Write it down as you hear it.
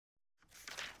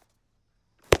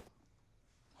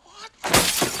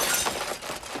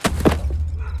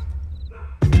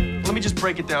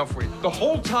break it down for you. The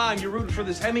whole time you're rooting for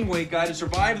this Hemingway guy to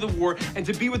survive the war and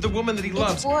to be with the woman that he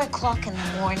loves. It's 4 o'clock in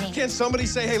the morning. Can't somebody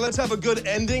say, hey, let's have a good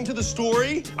ending to the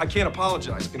story? I can't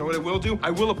apologize. You know what I will do?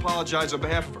 I will apologize on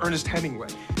behalf of Ernest Hemingway,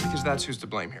 because that's who's to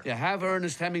blame here. Yeah, have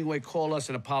Ernest Hemingway call us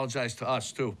and apologize to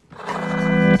us, too.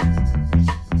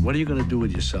 What are you gonna do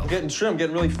with yourself? I'm getting trim,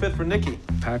 getting really fit for Nikki.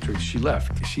 Patrick, she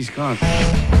left. She's gone.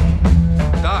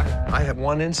 Doc, I have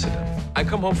one incident. I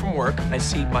come home from work, I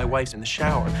see my wife's in the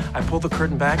shower. I pull the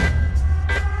curtain back.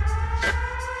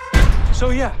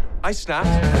 So yeah, I snapped.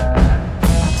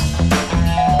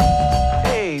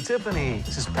 Hey, Tiffany.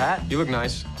 This is Pat. You look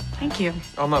nice. Thank you.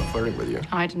 I'm not flirting with you.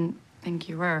 I didn't think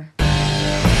you were.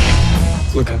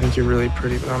 Look, I think you're really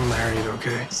pretty, but I'm married,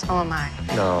 okay? So am I.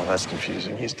 No, that's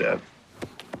confusing. He's dead.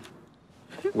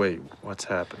 Wait, what's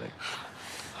happening?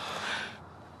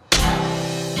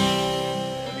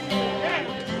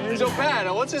 So,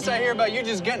 Pat, what's this I hear about you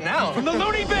just getting out? From the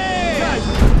loony bin!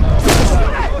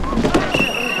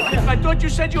 I thought you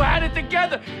said you had it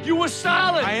together. You were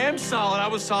solid. I am solid. I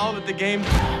was solid at the game.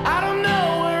 I don't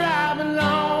know where I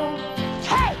belong.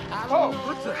 Hey! Oh,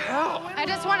 what the hell? I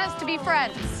just want us to be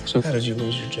friends. So how did you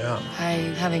lose your job?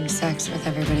 By having sex with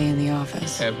everybody in the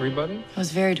office. Everybody? I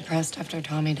was very depressed after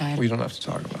Tommy died. We don't have to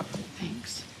talk about it.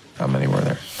 Thanks. How many were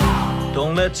there?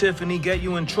 Don't let Tiffany get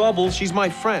you in trouble. She's my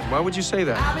friend. Why would you say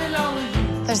that?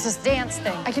 There's this dance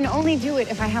thing. I can only do it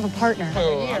if I have a partner.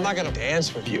 Oh, I'm not gonna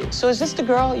dance with you. So is this the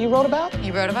girl you wrote about?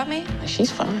 You wrote about me?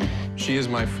 She's fine. She is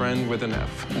my friend with an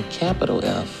F. A capital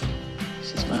F.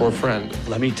 She's fine. For friend.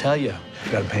 Let me tell you,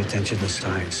 you gotta pay attention to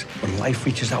signs. When life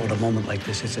reaches out at a moment like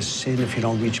this, it's a sin if you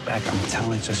don't reach back. I'm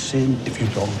telling you, it's a sin if you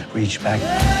don't reach back.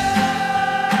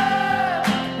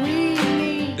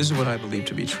 This is what I believe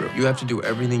to be true. You have to do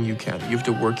everything you can. You have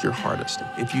to work your hardest.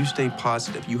 If you stay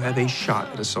positive, you have a shot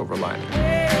at a silver lining.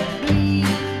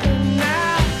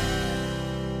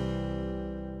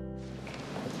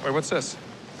 Wait, what's this?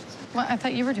 Well, I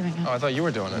thought you were doing it. Oh, I thought you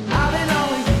were doing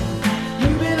it.